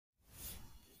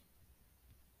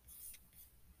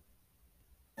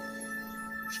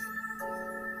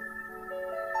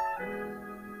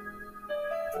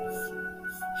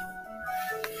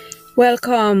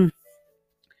Welcome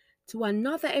to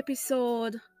another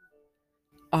episode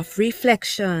of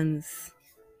Reflections.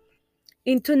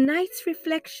 In tonight's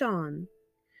reflection,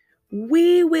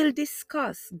 we will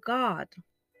discuss God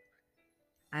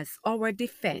as our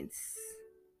defense.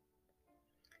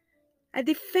 A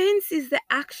defense is the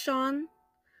action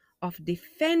of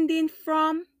defending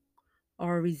from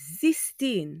or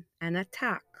resisting an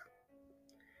attack.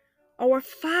 Our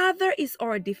Father is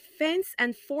our defense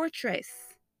and fortress,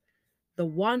 the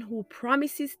one who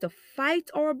promises to fight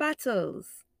our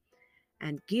battles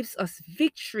and gives us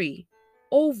victory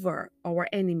over our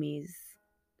enemies.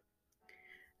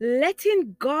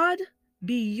 Letting God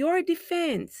be your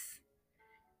defense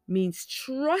means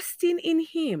trusting in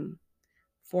Him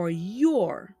for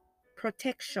your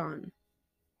protection.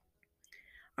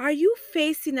 Are you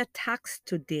facing attacks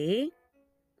today?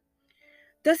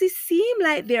 Does it seem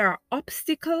like there are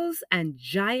obstacles and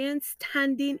giants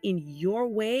standing in your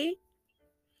way?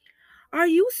 Are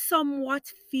you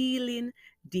somewhat feeling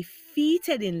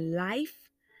defeated in life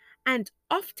and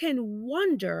often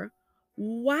wonder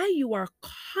why you are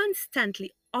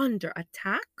constantly under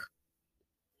attack?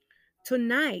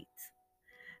 Tonight,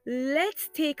 let's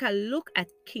take a look at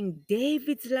King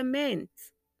David's lament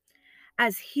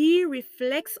as he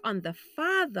reflects on the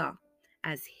Father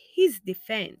as his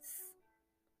defense.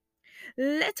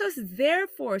 Let us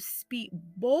therefore speak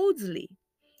boldly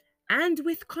and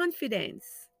with confidence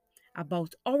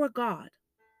about our God,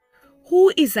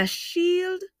 who is a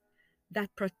shield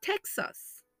that protects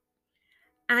us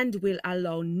and will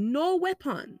allow no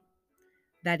weapon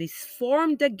that is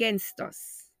formed against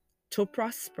us to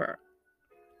prosper.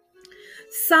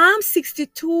 Psalm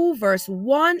 62 verse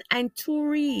 1 and 2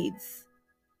 reads,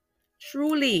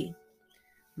 "Truly,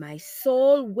 my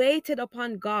soul waited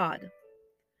upon God.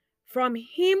 From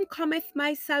him cometh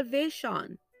my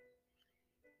salvation.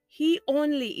 He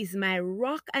only is my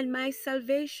rock and my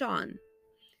salvation.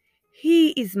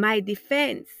 He is my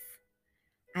defense.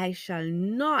 I shall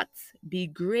not be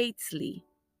greatly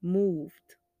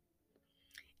moved."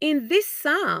 In this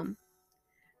psalm,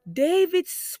 David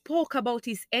spoke about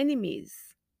his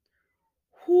enemies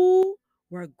who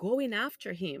were going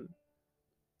after him.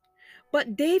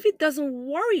 But David doesn't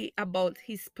worry about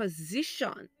his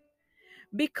position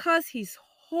because his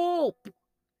hope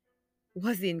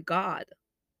was in God.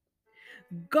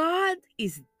 God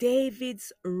is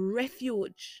David's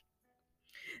refuge.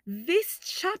 This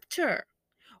chapter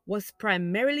was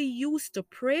primarily used to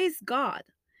praise God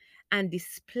and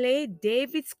display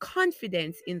David's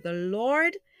confidence in the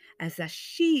Lord as a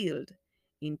shield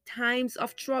in times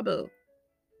of trouble.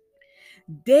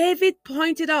 David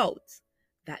pointed out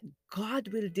that God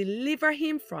will deliver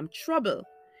him from trouble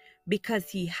because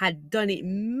he had done it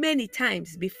many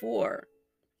times before.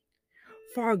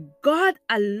 For God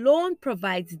alone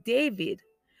provides David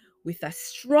with a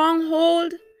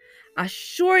stronghold, a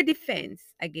sure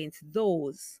defense against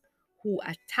those who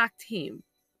attacked him.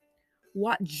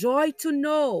 What joy to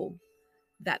know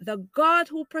that the God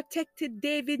who protected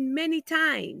David many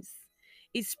times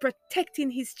is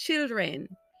protecting his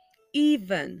children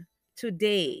even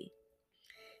today.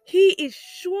 He is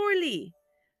surely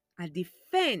a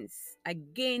defense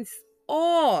against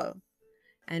all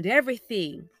and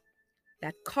everything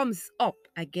that comes up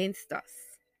against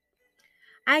us.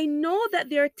 I know that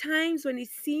there are times when it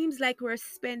seems like we're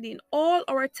spending all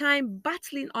our time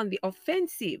battling on the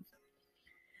offensive,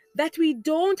 that we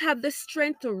don't have the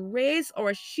strength to raise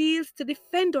our shields to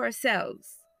defend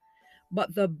ourselves.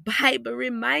 But the Bible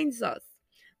reminds us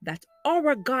that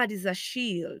our God is a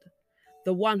shield,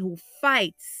 the one who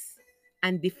fights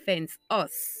and defends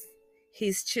us,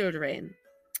 his children.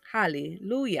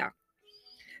 Hallelujah.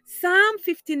 Psalm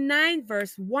 59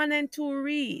 verse 1 and 2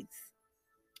 reads,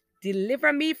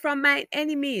 "Deliver me from my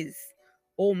enemies,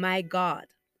 O my God.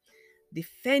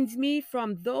 Defend me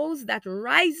from those that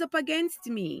rise up against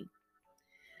me.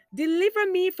 Deliver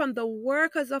me from the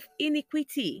workers of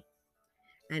iniquity,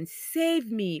 and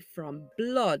save me from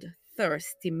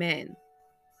bloodthirsty men."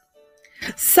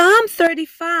 Psalm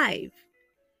 35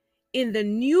 in the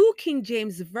New King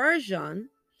James Version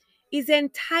is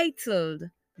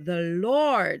entitled, "The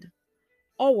Lord,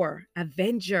 our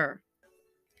Avenger."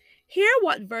 Hear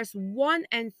what verse 1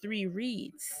 and 3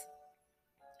 reads.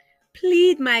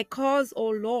 "Plead my cause, O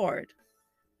Lord,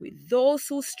 with those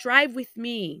who strive with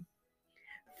me.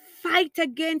 Fight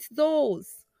against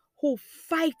those who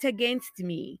fight against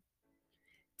me.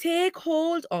 Take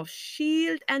hold of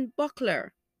shield and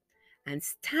buckler, and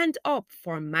stand up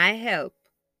for my help.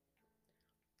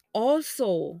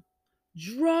 Also,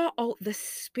 draw out the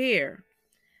spear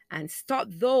and stop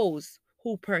those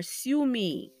who pursue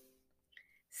me.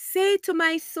 Say to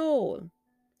my soul,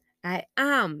 I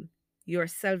am your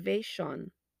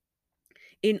salvation.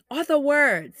 In other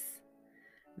words,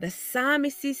 the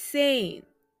psalmist is saying,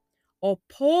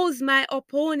 oppose my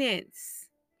opponents,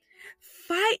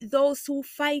 fight those who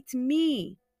fight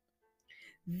me.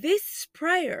 This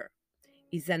prayer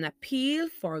is an appeal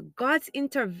for God's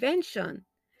intervention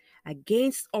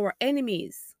against our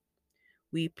enemies.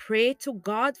 We pray to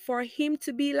God for Him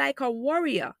to be like a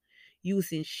warrior,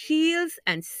 using shields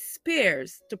and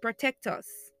spears to protect us.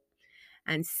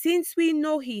 And since we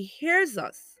know He hears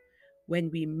us when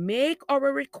we make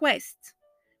our request,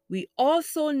 we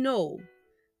also know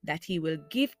that He will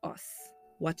give us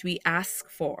what we ask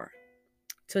for.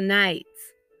 Tonight,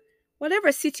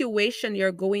 whatever situation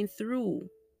you're going through,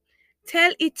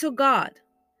 tell it to God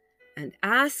and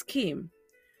ask Him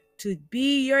to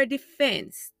be your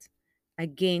defense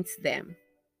against them.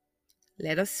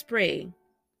 Let us pray.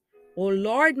 O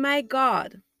Lord my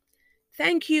God,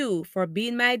 thank you for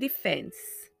being my defense.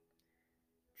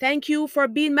 Thank you for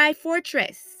being my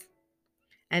fortress.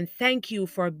 And thank you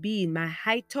for being my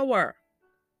high tower.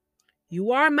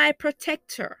 You are my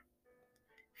protector.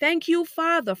 Thank you,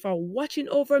 Father, for watching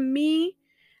over me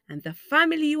and the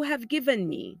family you have given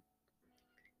me.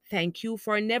 Thank you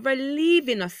for never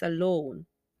leaving us alone.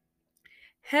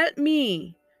 Help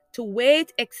me to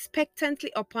wait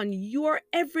expectantly upon your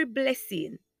every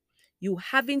blessing you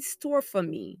have in store for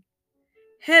me.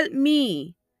 Help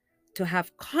me to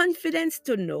have confidence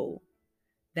to know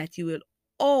that you will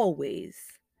always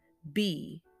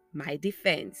be my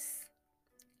defense.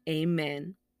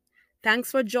 Amen.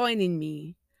 Thanks for joining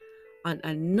me on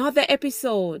another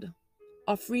episode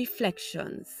of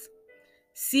Reflections.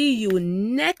 See you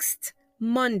next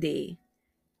Monday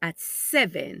at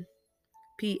 7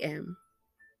 p.m.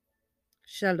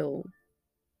 Shalom.